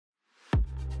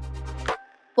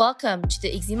Welcome to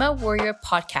the Eczema Warrior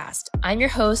podcast. I'm your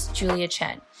host, Julia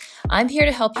Chen. I'm here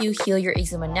to help you heal your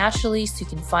eczema naturally so you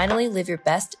can finally live your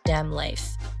best damn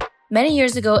life. Many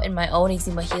years ago in my own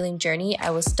eczema healing journey, I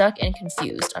was stuck and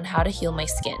confused on how to heal my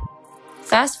skin.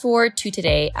 Fast forward to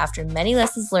today, after many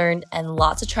lessons learned and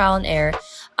lots of trial and error,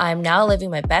 I'm now living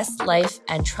my best life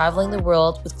and traveling the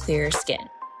world with clearer skin.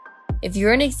 If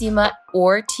you're an eczema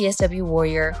or TSW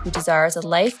warrior who desires a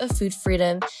life of food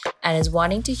freedom and is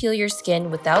wanting to heal your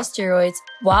skin without steroids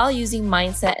while using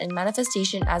mindset and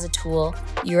manifestation as a tool,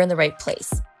 you're in the right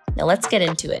place. Now let's get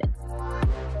into it.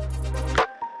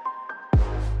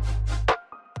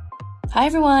 Hi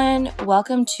everyone,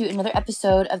 welcome to another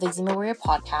episode of the Eczema Warrior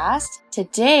podcast.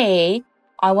 Today,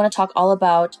 I want to talk all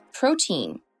about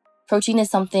protein. Protein is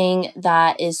something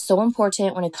that is so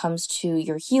important when it comes to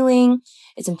your healing.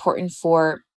 It's important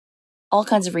for all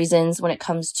kinds of reasons when it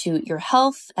comes to your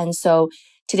health. And so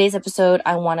today's episode,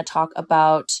 I want to talk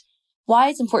about why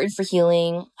it's important for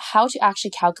healing, how to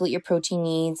actually calculate your protein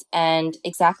needs, and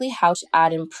exactly how to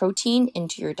add in protein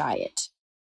into your diet.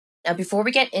 Now, before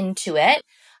we get into it,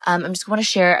 I'm just going to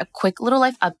share a quick little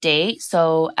life update.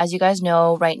 So as you guys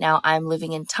know, right now I'm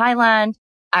living in Thailand.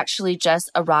 Actually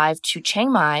just arrived to Chiang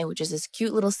Mai, which is this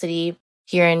cute little city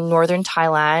here in northern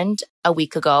Thailand a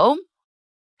week ago.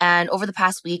 And over the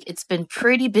past week, it's been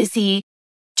pretty busy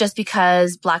just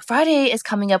because Black Friday is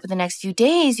coming up in the next few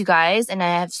days, you guys. And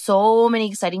I have so many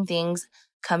exciting things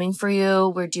coming for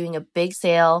you. We're doing a big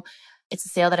sale. It's a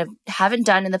sale that I haven't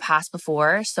done in the past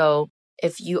before. So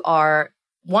if you are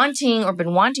wanting or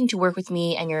been wanting to work with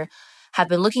me and have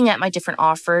been looking at my different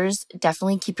offers,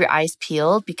 definitely keep your eyes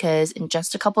peeled because in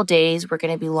just a couple days, we're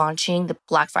going to be launching the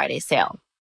Black Friday sale.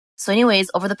 So anyways,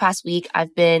 over the past week,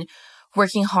 I've been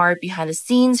working hard behind the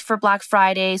scenes for Black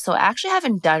Friday. So I actually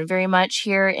haven't done very much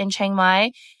here in Chiang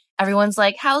Mai. Everyone's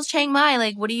like, how's Chiang Mai?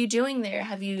 Like, what are you doing there?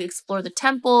 Have you explored the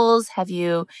temples? Have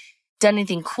you done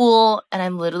anything cool? And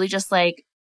I'm literally just like,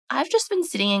 I've just been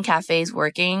sitting in cafes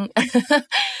working,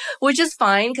 which is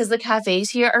fine because the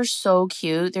cafes here are so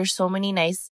cute. There's so many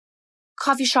nice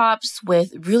coffee shops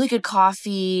with really good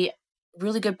coffee,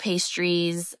 really good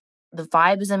pastries. The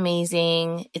vibe is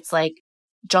amazing. It's like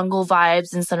jungle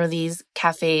vibes in some of these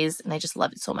cafes, and I just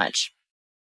love it so much.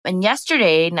 And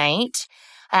yesterday night,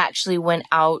 I actually went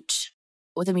out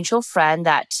with a mutual friend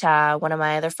that one of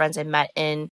my other friends I met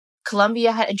in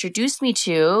Colombia had introduced me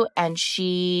to, and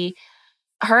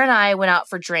her and I went out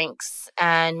for drinks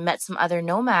and met some other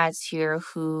nomads here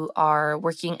who are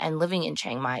working and living in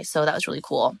Chiang Mai. So that was really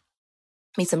cool.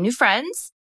 Made some new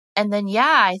friends. And then,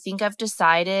 I think I've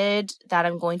decided that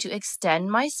I'm going to extend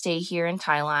my stay here in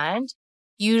Thailand.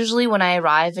 Usually when I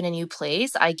arrive in a new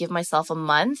place, I give myself a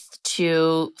month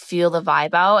to feel the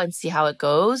vibe out and see how it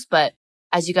goes. But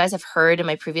as you guys have heard in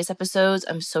my previous episodes,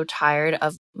 I'm so tired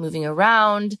of moving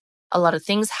around. A lot of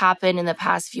things happened in the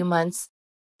past few months.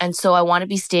 And so I want to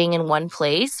be staying in one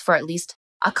place for at least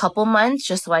a couple months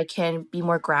just so I can be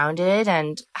more grounded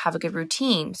and have a good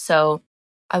routine. So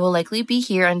I will likely be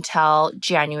here until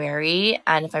January.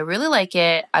 And if I really like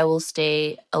it, I will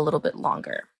stay a little bit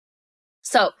longer.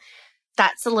 So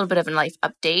that's a little bit of a life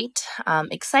update.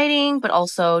 Exciting, but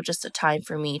also just a time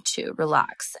for me to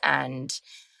relax and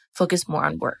focus more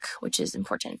on work, which is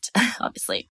important,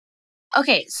 obviously.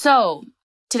 Okay, so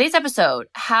today's episode,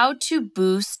 how to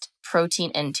boost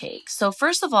protein intake. So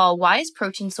first of all, why is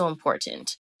protein so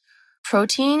important?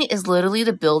 Protein is literally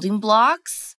the building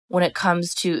blocks when it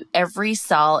comes to every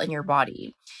cell in your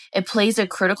body. It plays a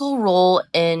critical role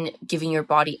in giving your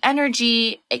body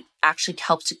energy. It actually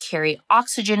helps to carry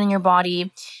oxygen in your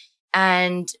body.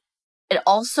 And it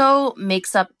also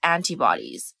makes up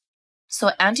antibodies.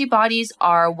 So antibodies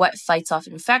are what fights off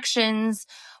infections,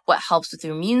 what helps with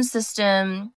your immune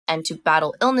system, and to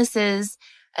battle illnesses.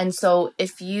 And so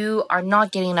if you are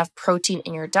not getting enough protein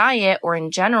in your diet or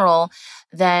in general,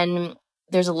 then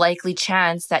there's a likely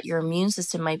chance that your immune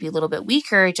system might be a little bit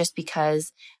weaker just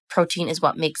because protein is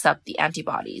what makes up the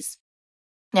antibodies.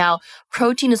 Now,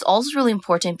 protein is also really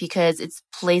important because it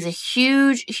plays a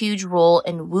huge, huge role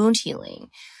in wound healing.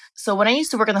 So when I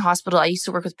used to work in the hospital, I used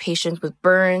to work with patients with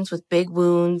burns, with big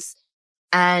wounds,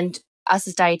 and us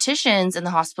as dietitians in the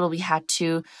hospital, we had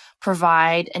to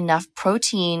provide enough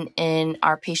protein in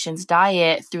our patients'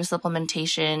 diet through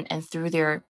supplementation and through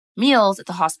their meals at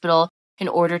the hospital in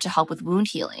order to help with wound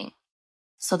healing.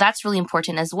 So that's really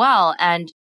important as well.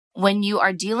 And when you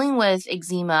are dealing with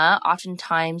eczema,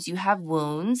 oftentimes you have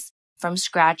wounds from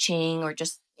scratching or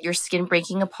just your skin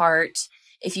breaking apart.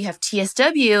 If you have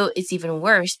TSW, it's even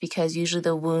worse because usually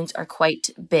the wounds are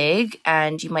quite big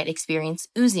and you might experience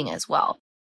oozing as well.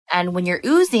 And when you're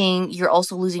oozing, you're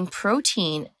also losing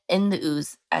protein in the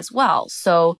ooze as well.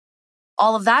 So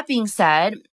all of that being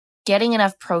said, getting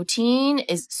enough protein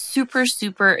is super,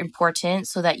 super important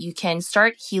so that you can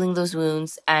start healing those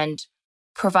wounds and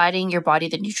providing your body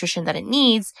the nutrition that it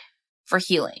needs for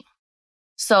healing.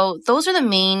 So those are the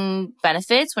main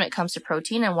benefits when it comes to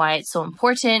protein and why it's so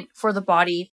important for the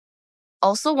body.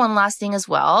 Also, one last thing as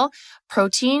well,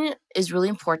 protein is really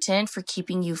important for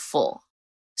keeping you full.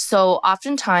 So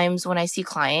oftentimes when I see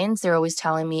clients, they're always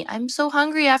telling me, I'm so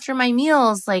hungry after my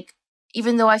meals, like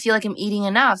even though I feel like I'm eating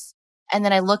enough. And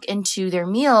then I look into their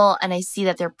meal and I see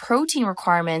that their protein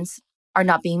requirements are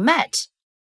not being met.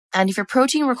 And if your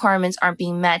protein requirements aren't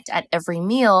being met at every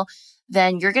meal,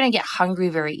 then you're going to get hungry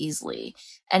very easily.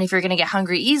 And if you're going to get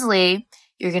hungry easily,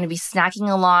 you're going to be snacking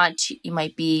a lot. You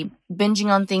might be binging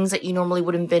on things that you normally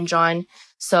wouldn't binge on.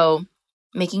 So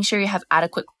making sure you have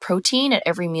adequate protein at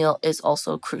every meal is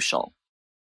also crucial.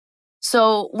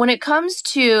 So when it comes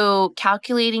to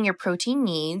calculating your protein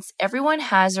needs, everyone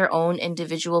has their own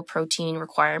individual protein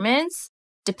requirements,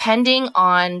 depending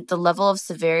on the level of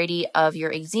severity of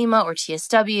your eczema or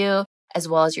TSW, as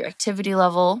well as your activity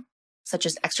level, such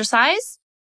as exercise.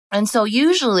 And so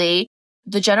usually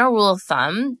the general rule of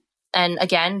thumb, and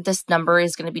again, this number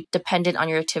is going to be dependent on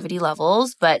your activity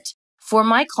levels, but for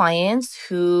my clients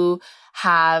who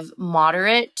have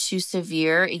moderate to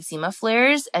severe eczema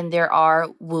flares and there are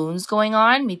wounds going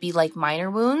on, maybe like minor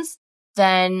wounds,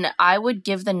 then I would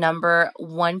give the number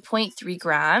 1.3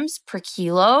 grams per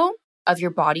kilo of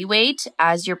your body weight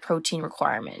as your protein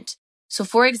requirement. So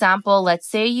for example, let's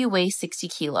say you weigh 60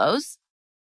 kilos,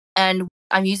 and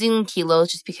I'm using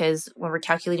kilos just because when we're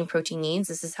calculating protein needs,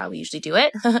 this is how we usually do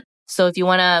it. So if you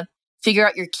want to figure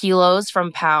out your kilos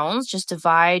from pounds, just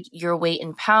divide your weight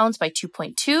in pounds by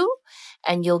 2.2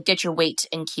 and you'll get your weight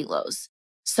in kilos.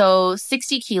 So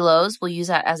 60 kilos, we'll use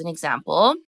that as an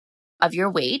example of your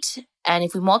weight. And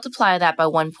if we multiply that by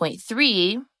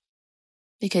 1.3,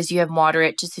 because you have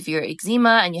moderate to severe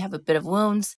eczema and you have a bit of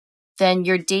wounds, then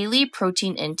your daily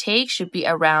protein intake should be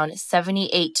around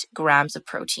 78 grams of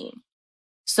protein.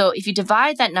 So if you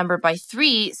divide that number by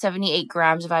 3, 78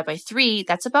 grams divided by 3,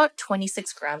 that's about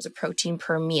 26 grams of protein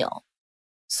per meal.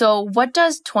 So what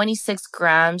does 26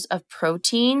 grams of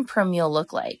protein per meal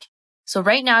look like? So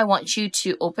right now I want you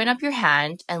to open up your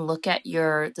hand and look at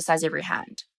the size of your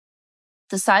hand.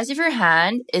 The size of your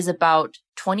hand is about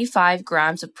 25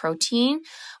 grams of protein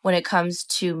when it comes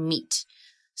to meat.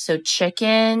 So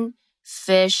chicken,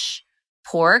 fish,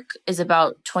 pork is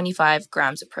about 25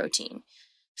 grams of protein.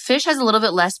 Fish has a little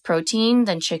bit less protein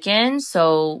than chicken,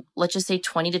 so let's just say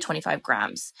 20 to 25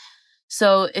 grams.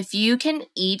 So if you can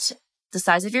eat the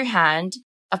size of your hand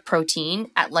of protein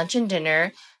at lunch and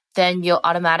dinner, then you'll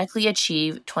automatically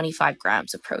achieve 25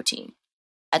 grams of protein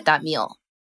at that meal.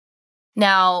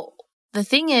 Now, the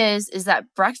thing is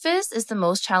that breakfast is the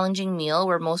most challenging meal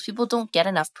where most people don't get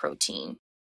enough protein.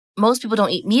 Most people don't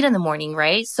eat meat in the morning,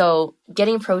 right? So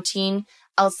getting protein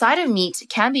outside of meat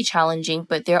can be challenging,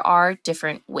 but there are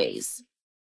different ways.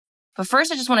 But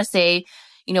first, I just want to say,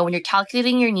 when you're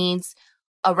calculating your needs,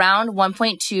 around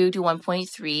 1.2 to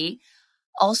 1.3.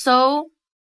 Also,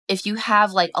 if you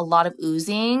have like a lot of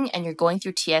oozing and you're going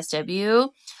through TSW,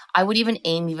 I would even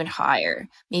aim even higher,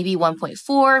 maybe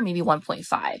 1.4, maybe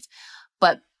 1.5.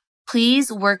 But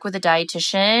please work with a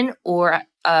dietitian or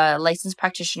a licensed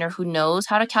practitioner who knows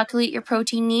how to calculate your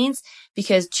protein needs,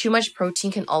 because too much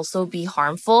protein can also be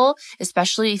harmful,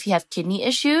 especially if you have kidney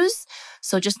issues.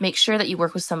 So just make sure that you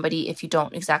work with somebody if you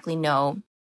don't exactly know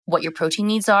what your protein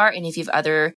needs are and if you have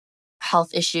other health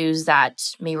issues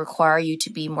that may require you to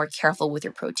be more careful with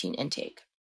your protein intake.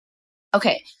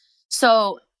 Okay,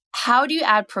 so how do you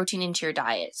add protein into your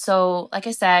diet? So like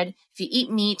I said, if you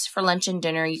eat meat for lunch and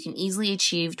dinner, you can easily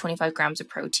achieve 25 grams of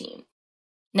protein.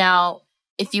 Now,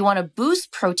 if you want to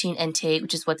boost protein intake,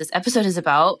 which is what this episode is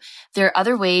about, there are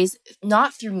other ways,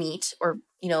 not through meat or,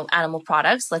 animal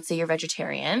products. Let's say you're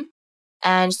vegetarian.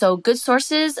 And so good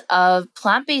sources of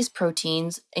plant-based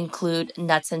proteins include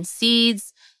nuts and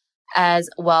seeds, as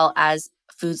well as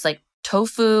foods like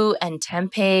tofu and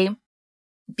tempeh,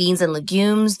 beans and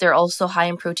legumes. They're also high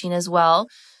in protein as well.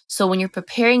 So when you're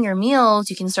preparing your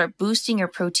meals, you can start boosting your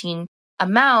protein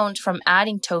amount from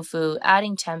adding tofu,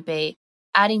 adding tempeh,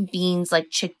 adding beans like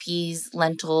chickpeas,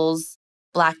 lentils,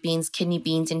 black beans, kidney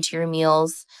beans into your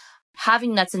meals,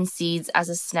 having nuts and seeds as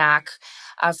a snack.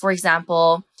 For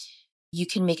example, you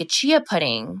can make a chia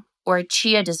pudding or a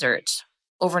chia dessert,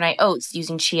 overnight oats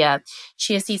using chia.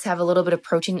 Chia seeds have a little bit of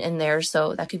protein in there,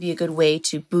 so that could be a good way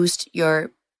to boost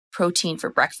your protein for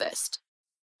breakfast.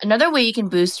 Another way you can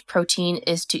boost protein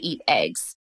is to eat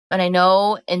eggs. And I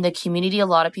know in the community, a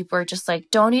lot of people are just like,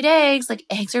 don't eat eggs. Like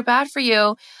eggs are bad for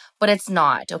you, but it's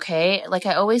not, okay? Like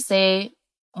I always say,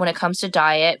 when it comes to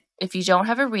diet, if you don't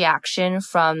have a reaction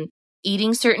from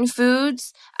eating certain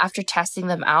foods after testing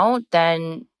them out,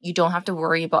 then you don't have to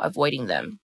worry about avoiding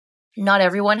them. Not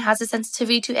everyone has a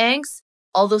sensitivity to eggs,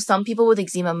 although some people with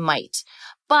eczema might.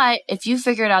 But if you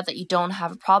figured out that you don't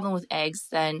have a problem with eggs,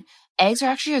 then eggs are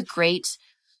actually a great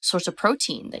source of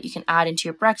protein that you can add into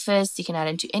your breakfast. You can add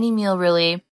into any meal,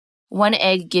 really. One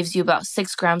egg gives you about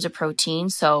 6 grams of protein.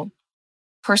 So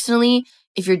personally,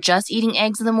 if you're just eating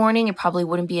eggs in the morning, it probably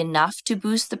wouldn't be enough to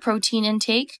boost the protein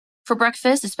intake for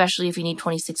breakfast, especially if you need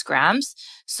 26 grams.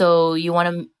 So you want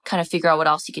to kind of figure out what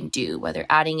else you can do, whether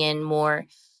adding in more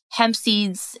hemp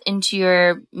seeds into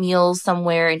your meals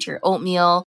somewhere, into your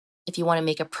oatmeal. If you want to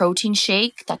make a protein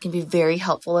shake, that can be very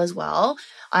helpful as well.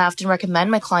 I often recommend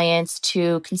my clients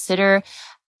to consider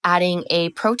adding a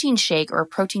protein shake or a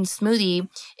protein smoothie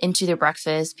into their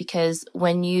breakfast, because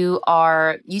when you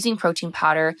are using protein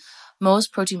powder,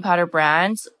 most protein powder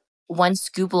brands, 1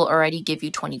 scoop will already give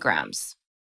you 20 grams.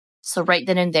 So right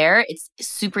then and there, it's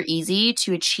super easy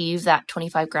to achieve that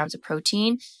 25 grams of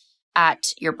protein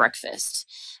at your breakfast.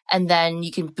 And then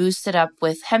you can boost it up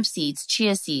with hemp seeds,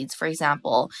 chia seeds, for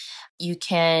example. You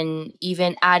can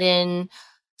even add in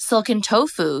silken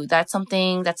tofu. That's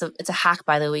something it's a hack,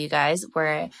 by the way, you guys,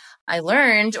 where I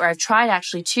learned, or I've tried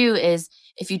actually too, is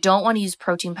if you don't want to use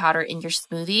protein powder in your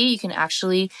smoothie, you can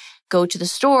actually go to the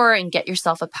store and get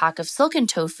yourself a pack of silken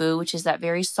tofu, which is that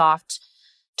very soft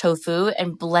tofu,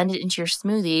 and blend it into your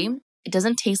smoothie. It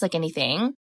doesn't taste like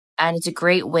anything, and it's a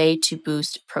great way to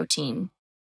boost protein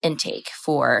intake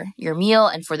for your meal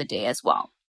and for the day as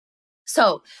well.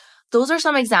 So those are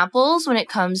some examples when it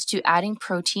comes to adding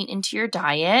protein into your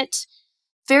diet.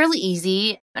 Fairly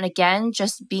easy. And again,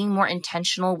 just being more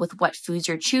intentional with what foods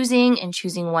you're choosing and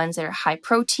choosing ones that are high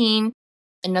protein.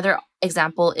 Another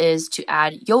example is to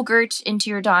add yogurt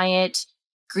into your diet.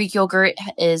 Greek yogurt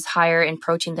is higher in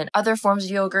protein than other forms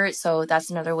of yogurt, so that's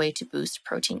another way to boost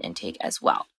protein intake as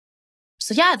well.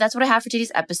 So yeah, that's what I have for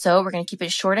today's episode. We're going to keep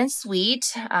it short and sweet.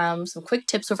 Some quick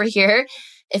tips over here.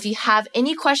 If you have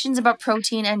any questions about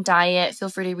protein and diet, feel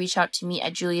free to reach out to me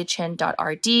at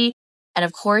juliachen.rd. And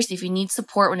of course, if you need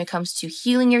support when it comes to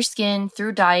healing your skin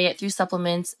through diet, through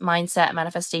supplements, mindset,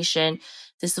 manifestation,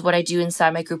 this is what I do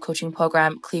inside my group coaching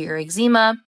program, Clear Your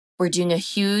Eczema. We're doing a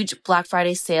huge Black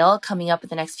Friday sale coming up in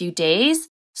the next few days.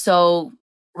 So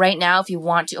right now, if you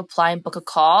want to apply and book a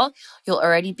call, you'll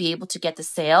already be able to get the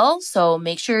sale. So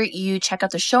make sure you check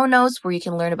out the show notes where you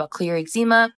can learn about Clear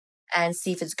Eczema and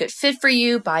see if it's a good fit for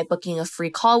you by booking a free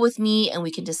call with me, and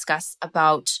we can discuss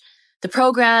about the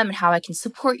program and how I can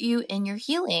support you in your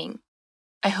healing.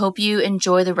 I hope you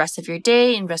enjoy the rest of your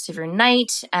day and rest of your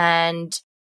night, and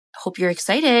hope you're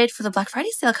excited for the Black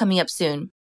Friday sale coming up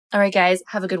soon. All right, guys,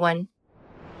 have a good one.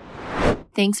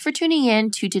 Thanks for tuning in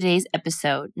to today's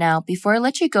episode. Now, before I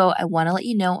let you go, I want to let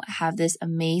you know I have this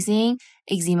amazing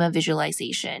eczema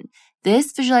visualization.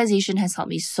 This visualization has helped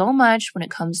me so much when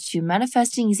it comes to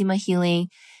manifesting eczema healing,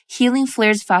 healing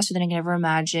flares faster than I can ever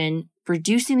imagine,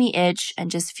 reducing the itch,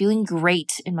 and just feeling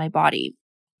great in my body.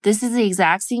 This is the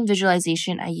exact same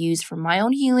visualization I use for my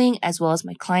own healing as well as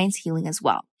my clients' healing as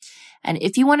well. And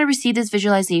if you want to receive this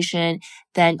visualization,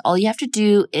 then all you have to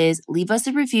do is leave us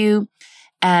a review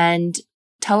and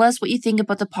tell us what you think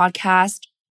about the podcast,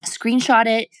 screenshot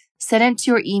it, send it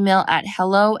to your email at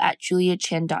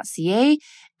hello@juliachen.ca,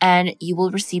 and you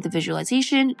will receive the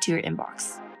visualization to your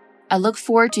inbox. I look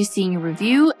forward to seeing your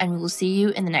review, and we will see you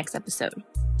in the next episode.